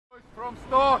From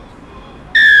start.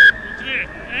 3,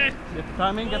 1. Get the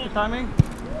timing, get the timing.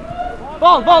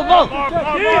 Ball!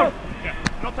 Not him.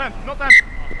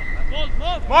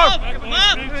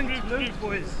 Loose,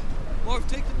 boys. Marv,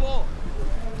 take the ball.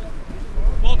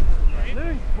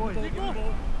 Loose, boys.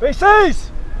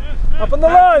 BC's! Up on the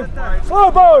line! Slow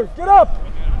ball! Get up!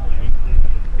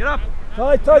 Get up!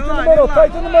 Tight in the middle,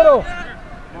 tight in the middle!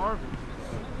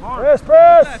 Press!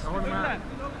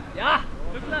 Ja!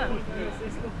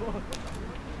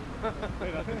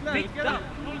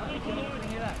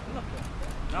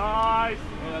 Nice.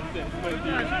 Play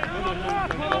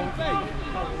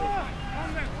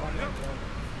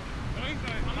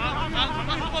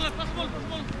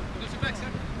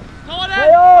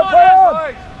on!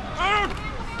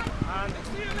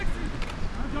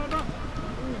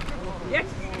 Yes!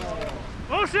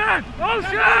 Ocean!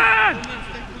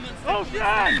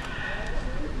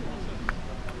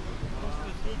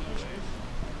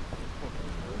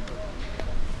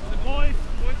 Boys!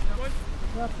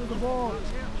 Capture the ball.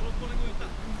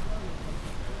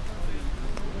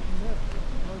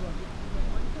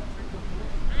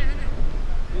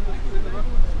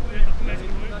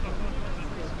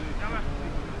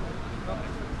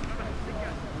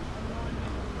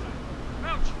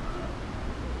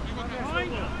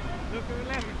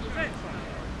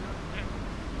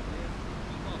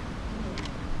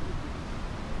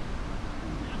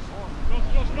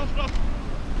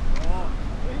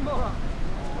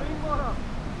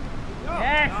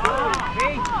 Yes!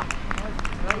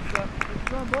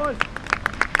 Come on, boys.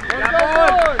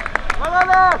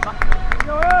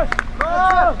 Go, Ash.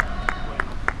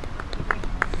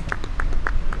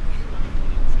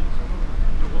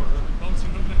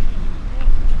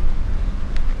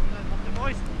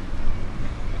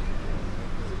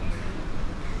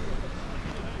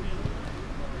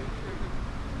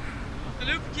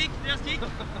 Ställ upp, kick, deras kick.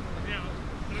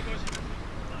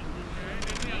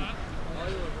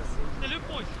 Ställ upp,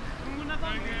 boys.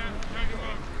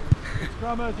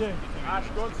 Scrum, Jay. Ash,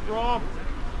 good scrum.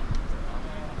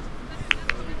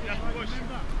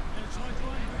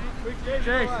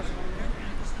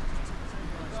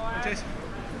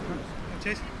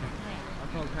 Chase.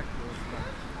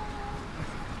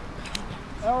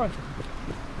 Aaron,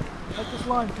 take this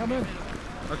line, come in.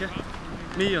 Okay.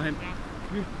 Me or him?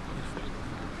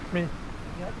 Me.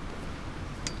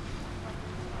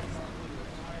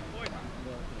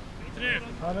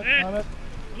 Time it.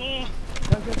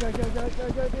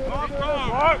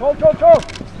 Go.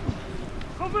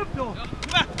 Kom upp då!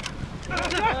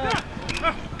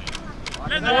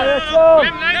 Lämna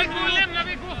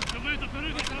vi går!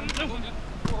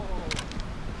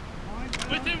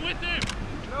 With him!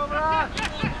 Kom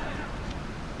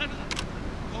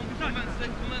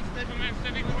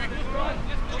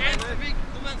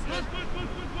vänster.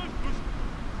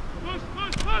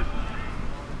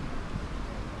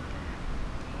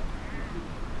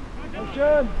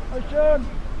 Ocean!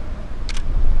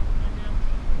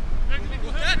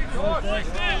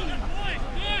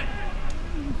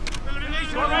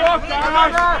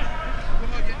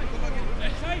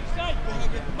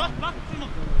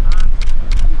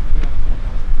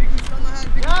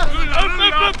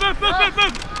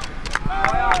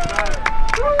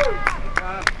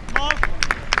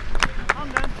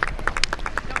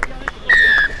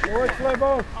 Slow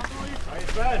ball.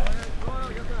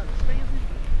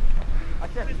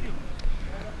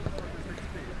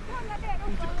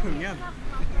 Pungen.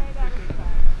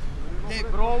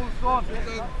 Bra Olsson.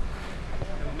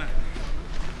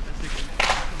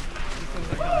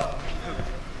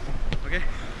 Okej.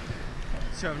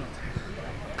 Kör vi något.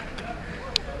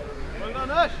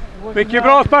 Mycket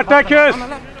bra Spartacus.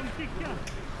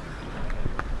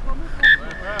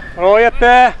 Bra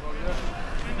Jätte.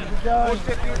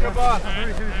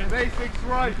 Basics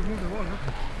right.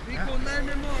 Vi går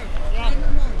närmare mål.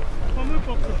 Kom upp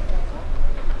också.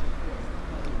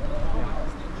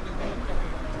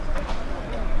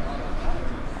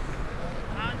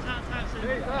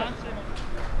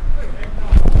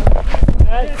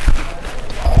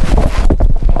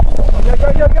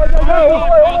 Go! All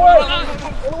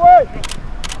the way!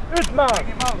 Utman!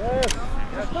 Yes!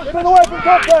 Spin away from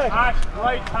contact!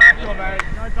 Right tackle, mate.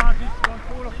 No advantage, don't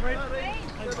fall off Fred.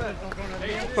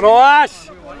 Bra Ash!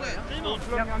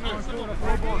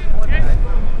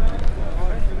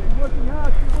 Working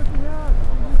hard!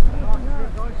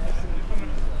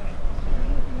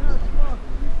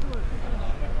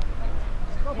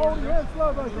 Stop holding hands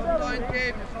slow, mate! Get out of Blind here!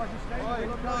 game.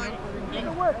 Blind. Get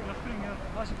away!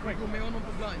 Nice and quick. Gå med honom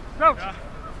på blind. Crouch.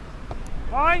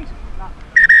 Bind. Up.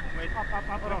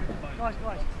 Guys.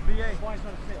 BA. Wine's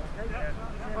not a fit, okay?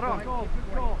 Hold on. Good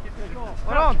goal.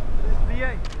 Hold on.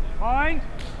 VA. Fine.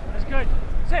 That's good.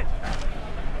 Sit.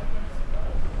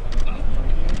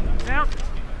 Down.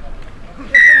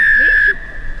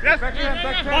 Yes! Back to him,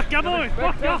 back to him. Backa boys,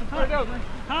 backa! Spread out.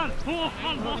 Hand, på,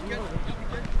 hand, bak!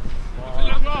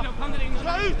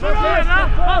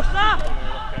 Passa!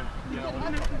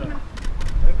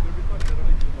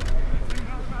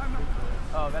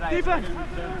 Defense!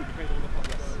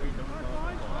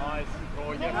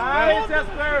 Nice,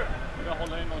 Jesper!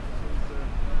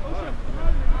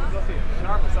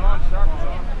 Sharp is on, sharp is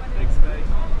on. Big space.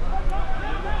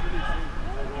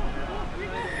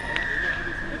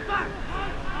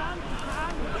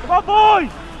 Come on,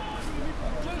 boys!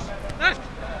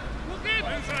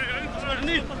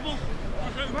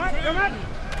 Go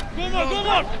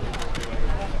on!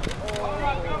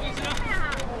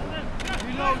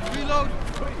 Reload.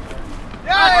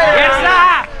 Yes,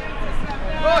 sir!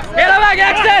 Hela vägen,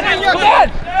 Axel! Kom igen!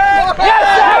 Yes,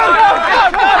 sir!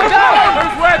 Go!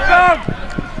 Who's with them?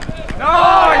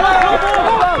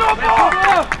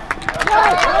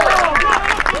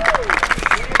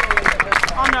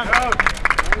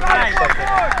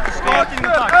 Starting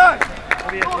attack.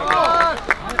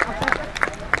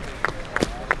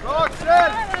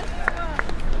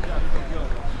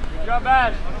 Good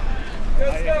Ash!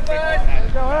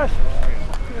 Go Ash!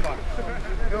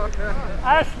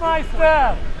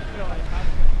 Ashmeister!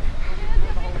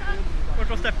 Vart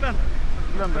var steppen?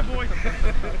 Glömde.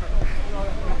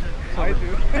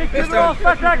 Riktigt bra,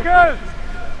 Spartacus!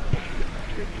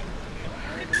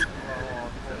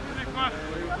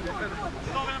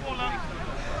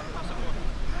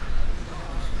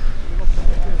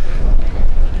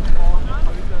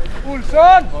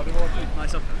 Olsson!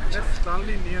 Nice up. Nästan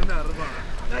linjen där bara.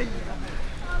 Nej!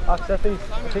 Axel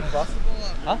fick va?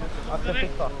 Ja? Axel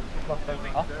fick va?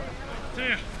 Ja.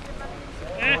 3,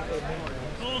 1,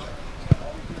 2.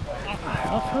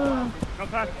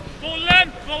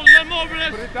 Bollen, Morris!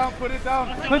 Put it down, put it down!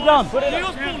 Put down! Ge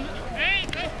oss bollen! Hej!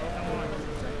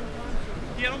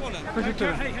 Ge dem bollen.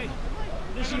 Hey!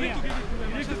 Listen here.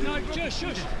 No, shush!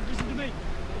 Listen to me.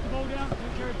 Put the ball down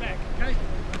and carry it back, okay?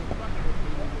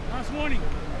 Last warning.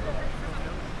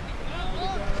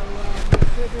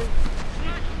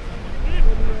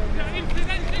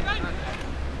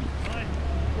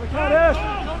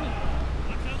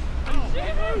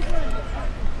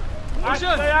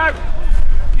 Stay out!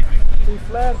 See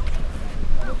flare.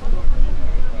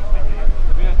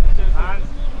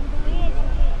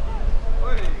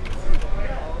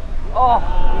 Oh!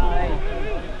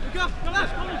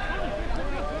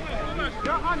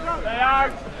 Stay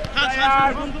out! Stay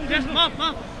out! Yes, mom!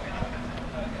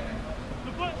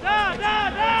 Där!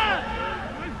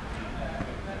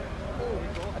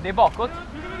 Det är bakåt.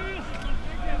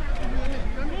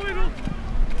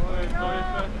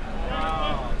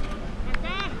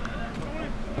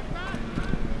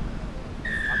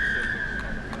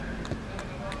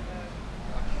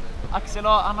 Axel,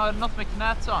 han har något med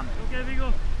knät, sa han. Okej, vi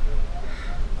går.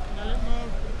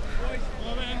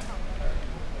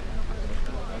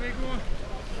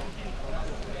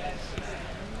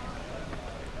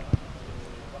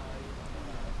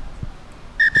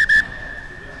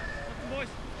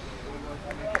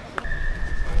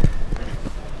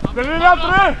 Spela in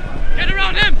efter! Get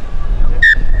around him!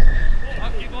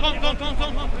 Come.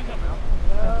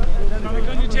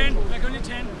 Back on your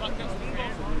 10.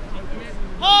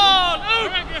 Hold!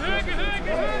 Ut!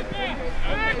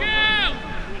 Höger!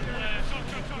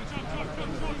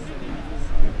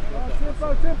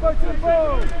 Tempo!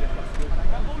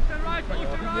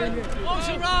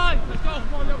 Ocean right! Let's go!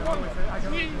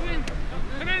 Win!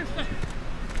 Come in!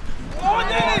 All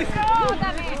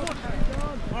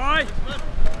right!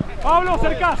 Pablo,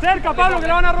 cerca, Pablo, que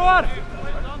le van a robar.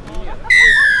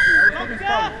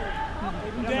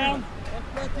 Down.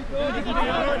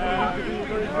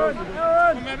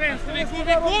 Kom med vänster, vi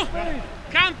går.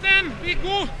 Kanten, vi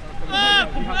går. Upp.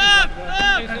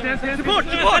 Support.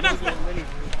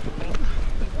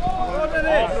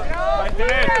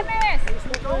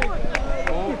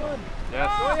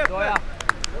 Yes, så ja.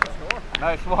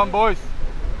 Nice one, boys.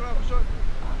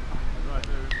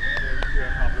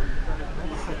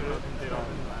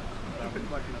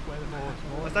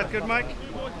 Was that good, Mike?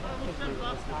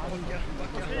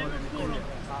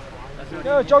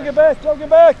 Go, jogging back!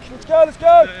 Let's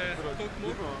go!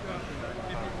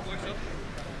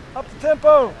 Up the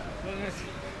tempo!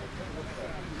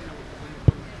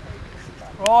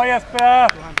 Bra Jesper!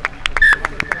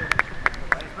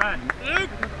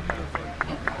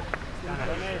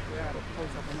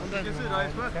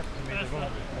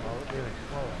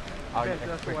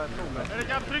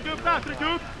 Tryck upp där, tryck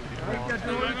upp!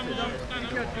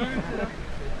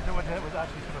 was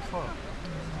actually sort of slow.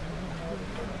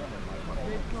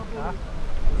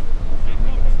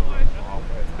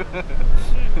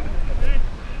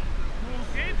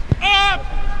 Up!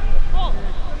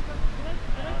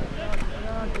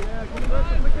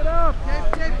 Pick it up!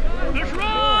 That's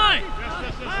right!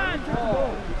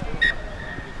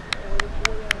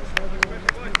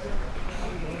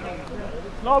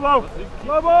 Slow-mo!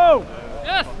 Slow-mo!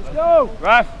 Yes! Let's go!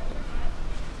 Ref!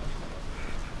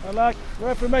 I like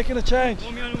referee making a change.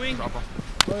 One me on the wing. Bra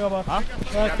jobbat. Huh?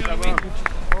 Tack.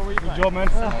 Good job, man.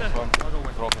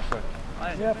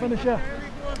 Yeah, finish it.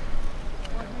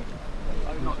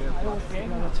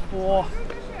 That's 4.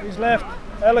 He's left.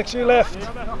 Alex, you left.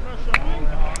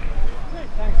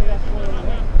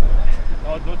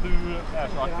 Ja, då du är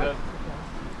så aktiv.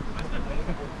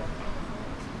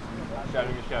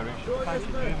 Kärring.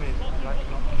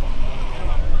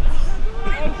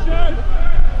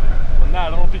 Och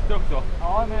nära de fick det också.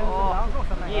 Ja,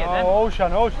 men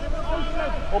Ocean.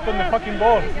 Open the fucking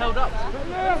ball. held up.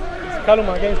 Callum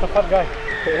against the fat guy.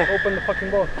 Open the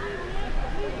fucking ball.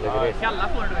 Kalla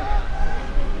får du.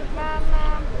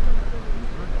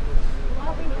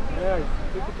 Yeah,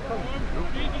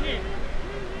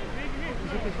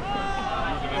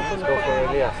 Go for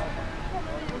Elias.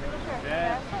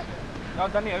 Ja,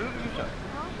 där nere du kör.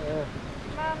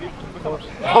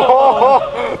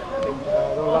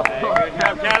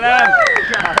 Kallen!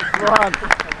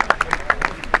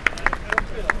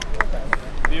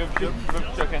 Vi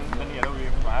försöker där nere och vi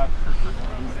är här.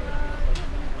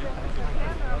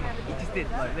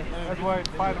 That's why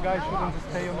 5 guys shouldn't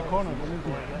stay on the corner.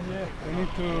 They need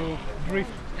to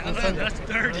drift. That's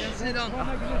dirty. Sidan.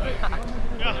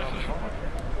 Ja.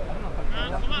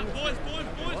 Kom on, boys,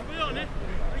 vi on it.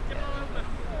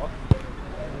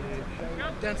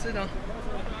 Den sidan.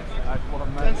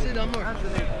 Den sidan, Mark.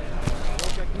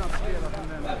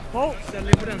 Ställ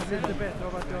dig på den sidan.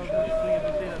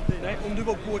 Nej, om du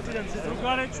var på till den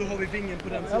sidan så har vi vingen på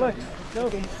den sidan. Alex, go.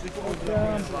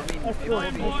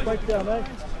 Let's break down, eh?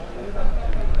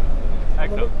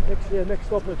 Next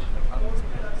stoppage.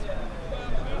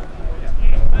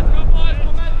 Let's go, boys,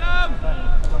 momentum!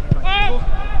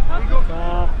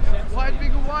 Wide, we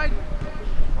go wide.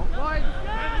 Wide.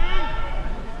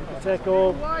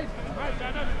 Tackle. Wide.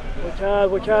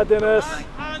 Work hard, Dennis.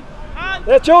 Hand!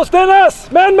 That's yours,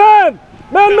 Dennis! Man!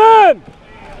 Aron.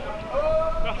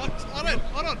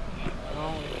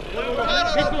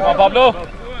 Ja, Pablo!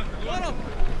 Aron.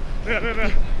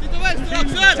 Titta vänster,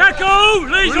 Axel. Tackle!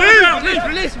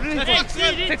 Release!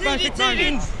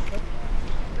 Tidigt!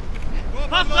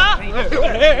 Passa!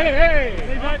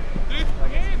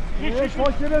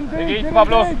 Get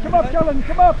Pablo. Come up, Callan,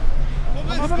 come up! Kom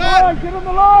Get on the vänster. line, get on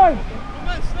the line! Kom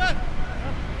vänster.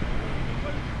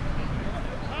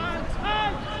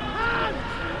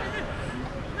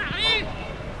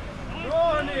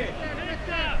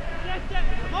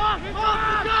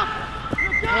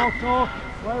 Talk.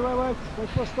 Wait. Wait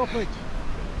for stoppage.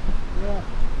 Yeah.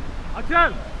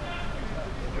 Axel!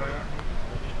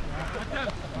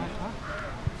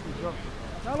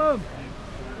 Callum!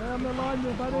 Stay on the line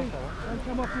there, buddy. Don't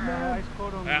come off your man.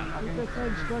 Keep that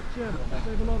same structure.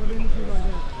 Save a lot of energy like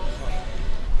that.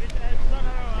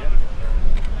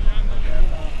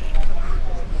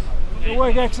 Good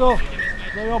work, Axel.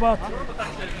 Bra jobbat.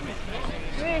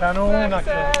 Kanon,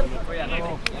 Axel.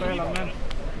 Spela, men.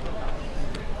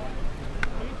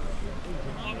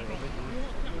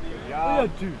 Vad gör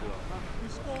du då?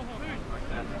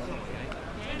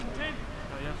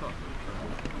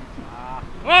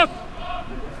 Upp!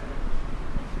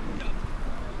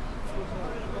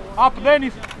 Up,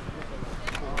 Dennis!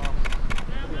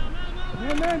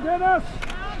 Man, Dennis!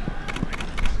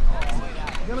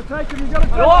 You gotta take him, you gotta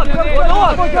take him!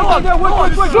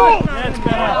 Go!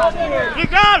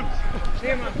 Kick out!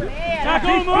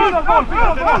 Tackle, move!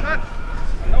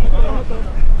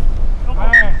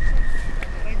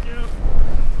 Thank you.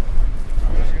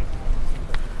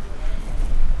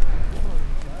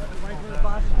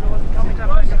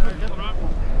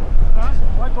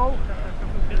 White ball.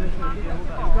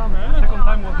 Second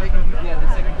time was big. Yeah, the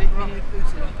second big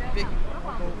utsida. Big.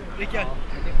 Rickard.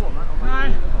 Nej.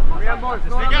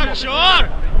 Rickard, kör!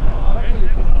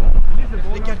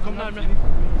 Rickard, kom närmare.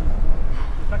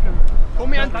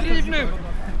 Kom igen, driv nu!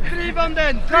 Driv han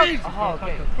den! Driv!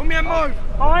 Kom igen, Mark!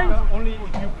 Only you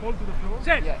fall to the floor.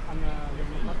 Sit!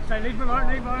 Say, leave me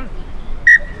alone.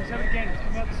 Let's have it again. It's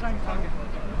coming out the same time.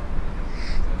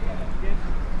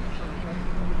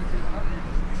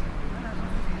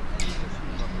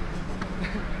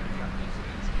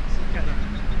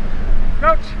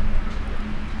 Coach!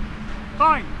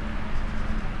 Fine!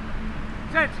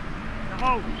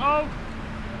 Hold, hold.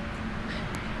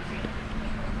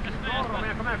 Kom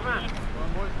igen, kom igen, kom igen.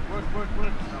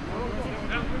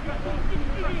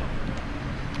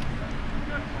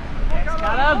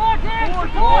 Älskar den!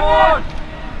 Hårt!